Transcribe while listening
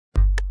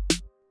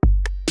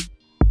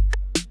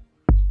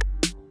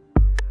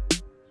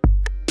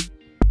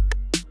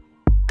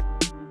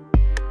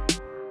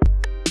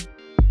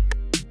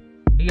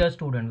Dear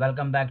student,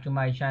 welcome back to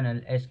my channel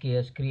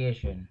SKS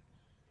Creation.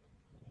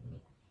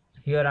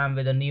 Here I am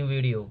with a new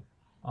video.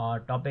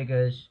 Our topic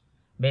is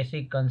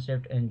basic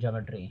concept in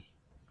geometry.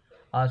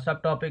 Our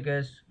subtopic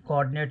is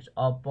coordinates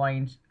of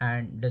points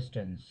and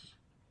distance.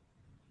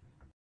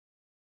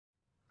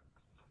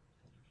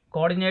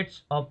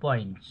 Coordinates of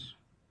points.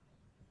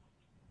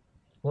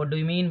 What do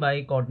you mean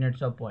by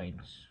coordinates of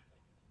points?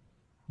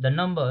 The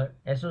number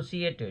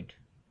associated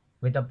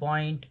with a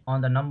point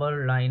on the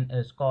number line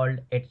is called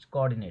its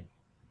coordinate.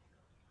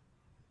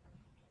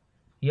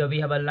 Here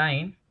we have a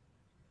line.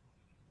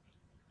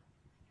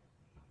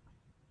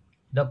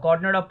 The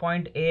coordinate of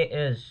point A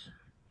is,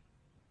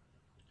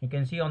 you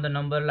can see on the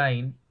number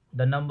line,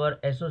 the number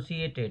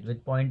associated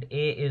with point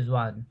A is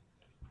 1.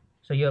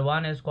 So here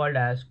 1 is called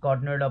as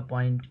coordinate of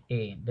point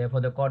A.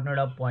 Therefore the coordinate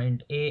of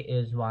point A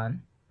is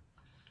 1.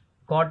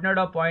 Coordinate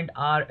of point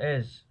R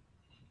is,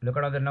 look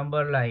at on the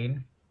number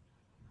line,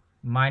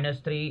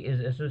 -3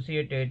 is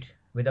associated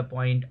with a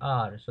point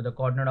R. So the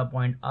coordinate of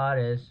point R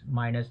is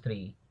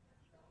 -3.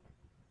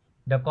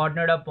 The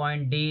coordinate of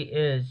point D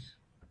is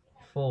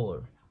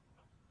 4.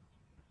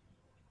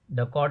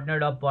 The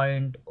coordinate of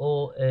point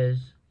O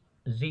is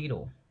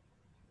 0.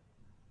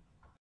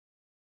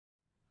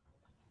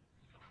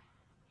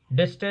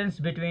 Distance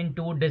between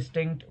two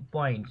distinct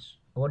points.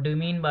 What do you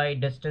mean by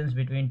distance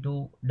between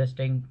two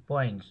distinct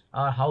points?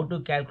 Or how to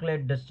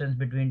calculate distance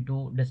between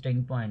two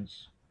distinct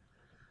points?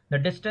 The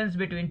distance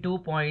between 2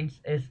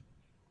 points is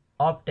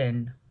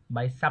obtained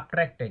by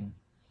subtracting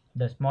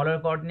the smaller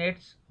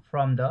coordinates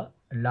from the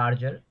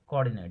larger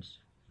coordinates.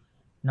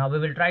 Now we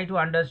will try to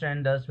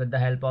understand this with the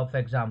help of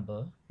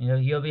example.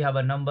 Here we have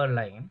a number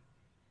line.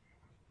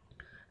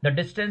 The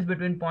distance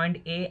between point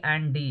A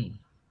and D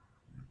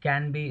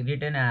can be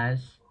written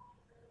as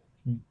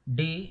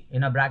D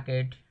in a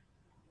bracket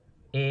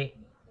A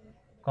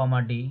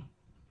comma D.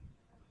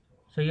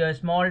 So here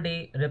small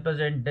d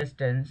represent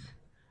distance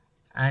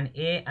and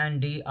A and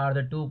D are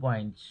the 2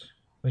 points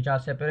which are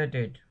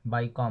separated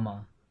by comma.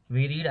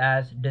 We read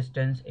as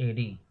distance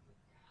AD.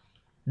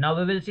 Now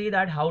we will see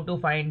that how to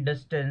find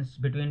distance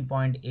between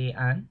point A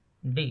and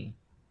D.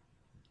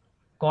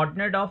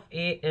 Coordinate of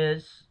A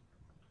is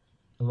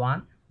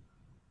 1.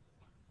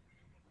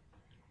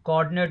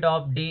 Coordinate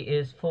of D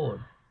is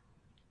 4.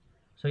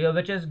 So here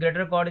which is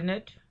greater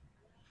coordinate?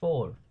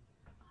 4.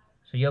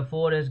 So here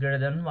 4 is greater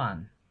than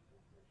 1.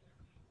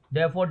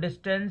 Therefore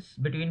distance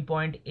between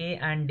point A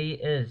and D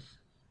is,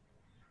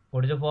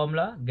 what is the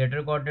formula?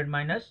 Greater coordinate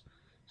minus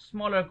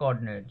smaller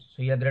coordinate.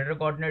 So here greater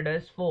coordinate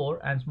is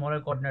 4 and smaller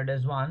coordinate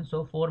is 1.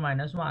 So 4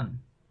 minus 1.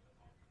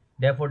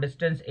 Therefore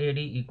distance AD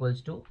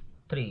equals to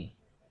 3.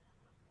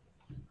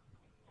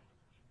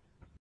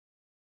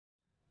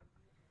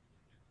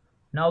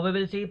 Now we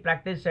will see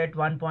practice set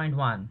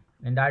 1.1.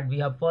 In that we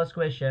have first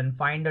question,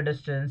 find the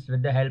distance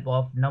with the help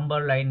of number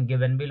line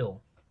given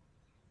below.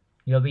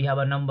 Here we have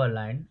a number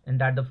line. In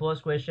that the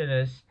first question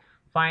is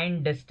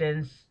find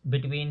distance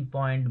between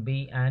point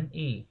B and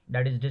E.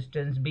 That is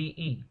distance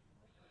BE.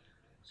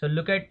 So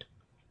look at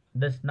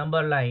this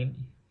number line.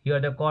 Here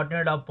the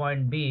coordinate of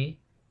point B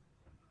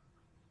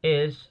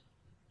is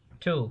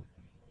 2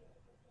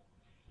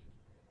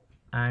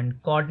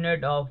 and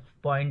coordinate of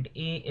point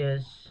E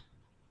is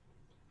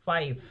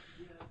 5.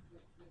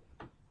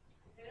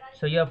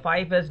 So here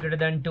 5 is greater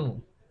than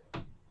 2.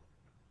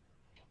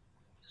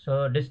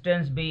 So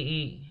distance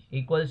BE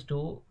equals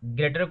to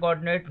greater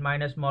coordinate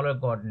minus smaller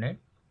coordinate.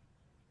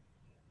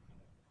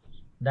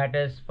 That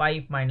is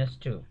 5 minus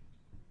 2.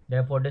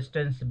 Therefore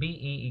distance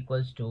BE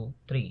equals to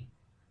 3.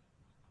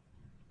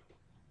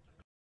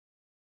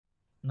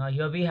 Now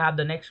here we have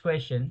the next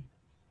question.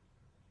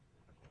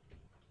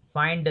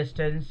 Find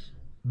distance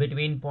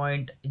between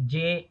point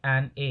J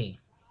and A.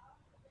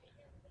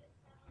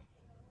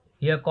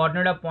 Here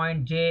coordinate of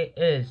point J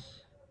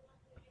is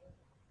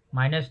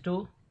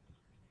 -2.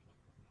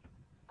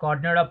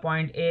 Coordinate of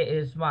point A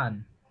is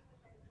 1.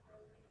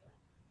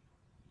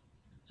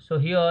 So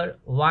here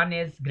 1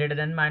 is greater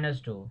than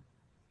 -2.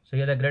 So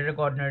here the greater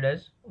coordinate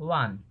is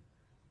 1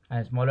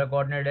 and smaller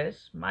coordinate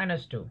is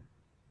 -2.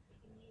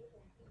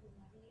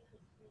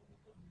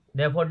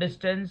 Therefore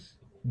distance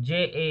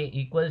JA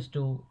equals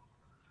to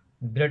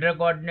greater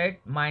coordinate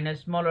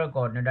minus smaller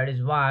coordinate, that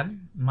is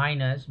 1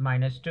 minus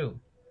 -2.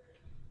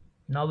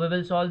 Now we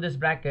will solve this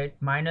bracket.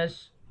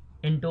 Minus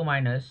into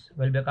minus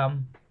will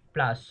become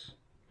plus.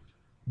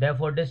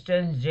 Therefore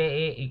distance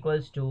JA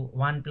equals to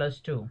 1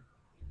 plus 2.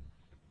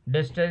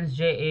 Distance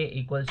JA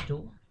equals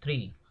to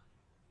 3.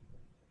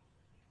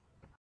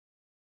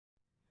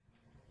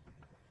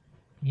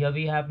 Here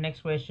we have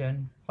next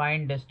question.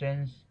 Find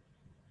distance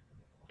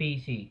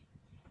PC.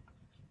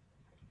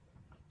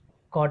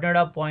 Coordinate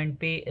of point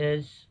P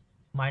is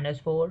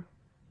 -4.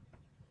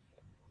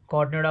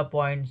 Coordinate of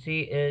point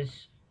C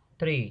is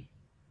 3.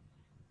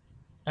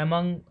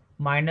 Among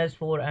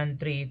 -4 and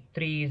 3,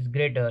 3 is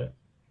greater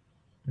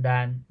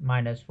than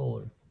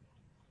 -4.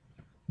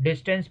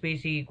 Distance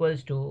PC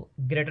equals to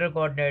greater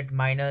coordinate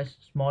minus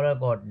smaller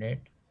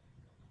coordinate.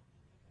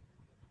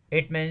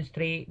 It means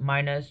 3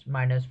 minus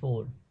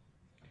 -4.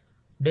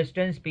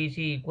 Distance PC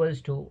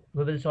equals to,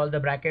 we will solve the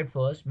bracket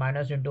first,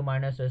 minus into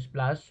minus is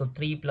plus, so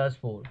 3 plus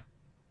 4.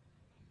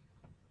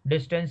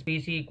 Distance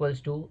PC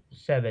equals to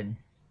 7.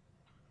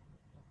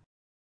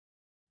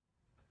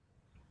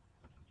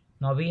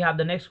 Now we have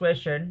the next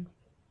question.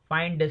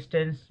 Find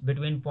distance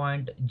between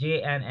point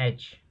J and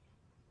H.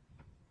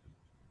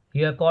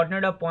 Here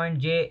coordinate of point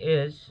J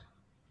is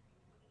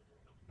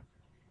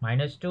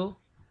minus 2.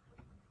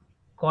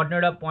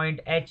 Coordinate of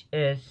point H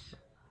is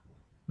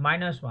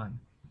minus 1.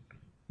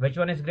 Which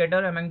one is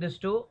greater among these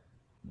two?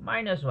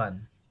 Minus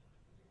 1.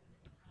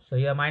 So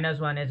here minus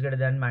 1 is greater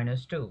than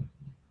minus 2.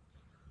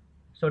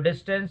 So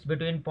distance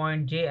between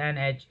point J and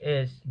H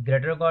is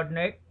greater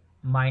coordinate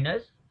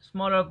minus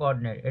smaller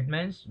coordinate. It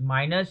means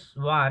minus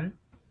 1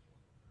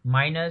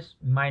 minus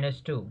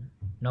minus 2.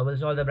 Now we'll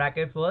solve the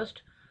bracket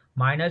first.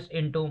 Minus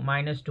into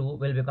minus 2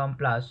 will become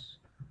plus.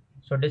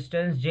 So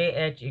distance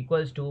JH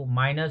equals to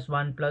minus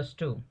 1 plus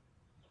 2.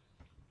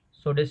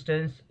 So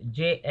distance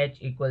JH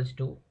equals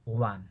to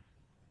 1.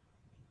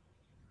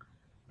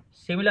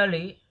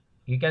 Similarly,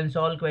 you can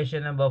solve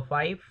question number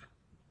 5,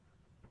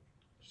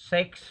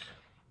 6,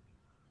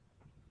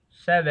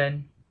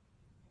 7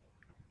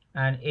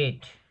 and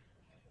 8.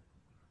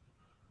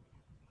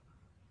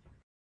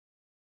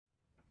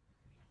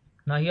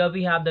 Now here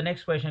we have the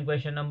next question,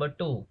 question number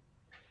 2.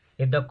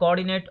 If the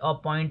coordinate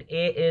of point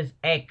A is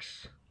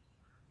x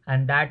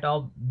and that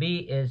of B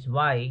is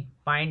y,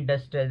 find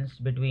distance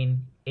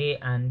between A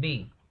and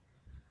B.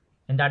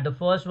 And that the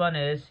first one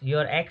is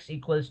your x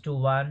equals to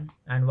 1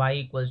 and y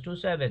equals to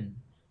 7.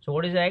 So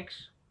what is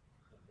x?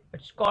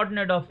 It's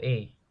coordinate of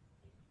A.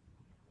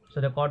 So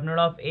the coordinate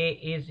of A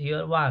is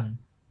here 1.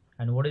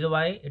 And what is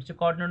y? It's a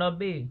coordinate of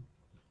B.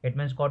 It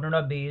means coordinate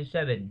of B is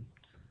 7.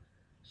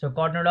 So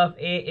coordinate of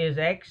A is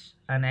x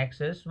and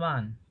x is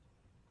 1.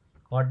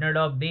 Coordinate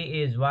of B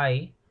is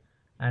y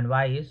and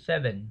y is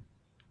 7.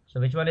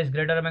 So which one is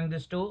greater among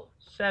these two?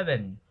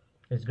 7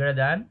 is greater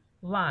than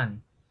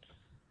 1.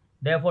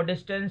 Therefore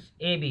distance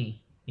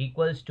AB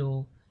equals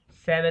to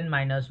 7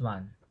 minus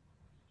 1.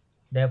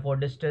 Therefore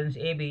distance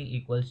AB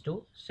equals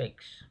to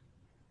 6.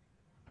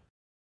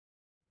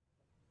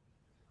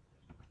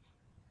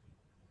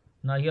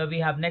 Now here we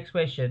have next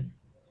question.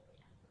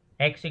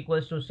 X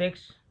equals to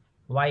 6,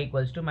 y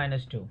equals to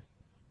minus 2.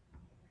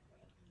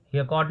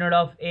 Here coordinate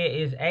of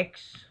A is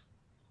x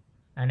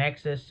and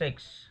x is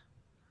 6.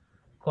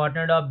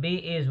 Coordinate of B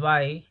is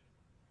y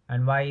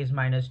and y is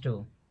minus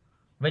 2.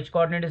 Which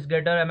coordinate is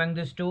greater among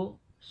these two?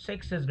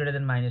 6 is greater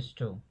than minus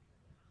 2.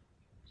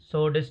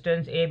 So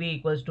distance AB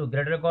equals to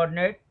greater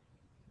coordinate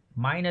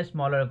minus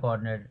smaller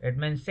coordinate. It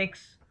means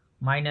 6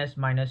 minus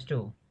minus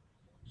 2.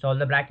 Solve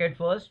the bracket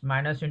first.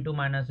 Minus into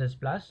minus is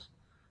plus.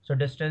 So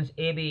distance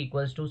AB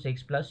equals to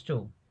 6 plus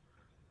 2.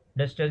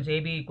 Distance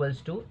AB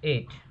equals to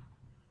 8.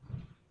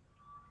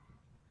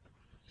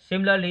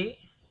 Similarly,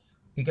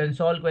 you can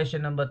solve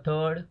question number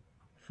 3rd,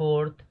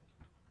 4th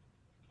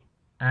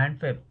and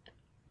 5th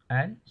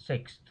and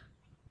 6th.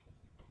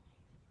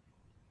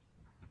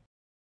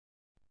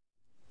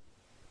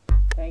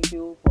 Thank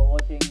you for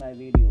watching my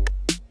video.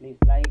 Please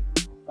like,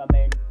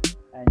 comment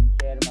and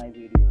share my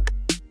video.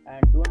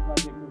 And don't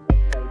forget to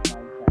subscribe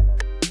my channel.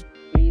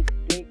 Please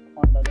click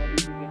on the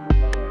notification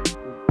button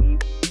to keep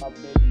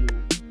update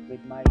you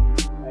with my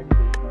new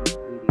educational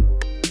video.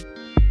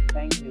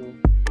 Thank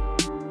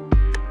you.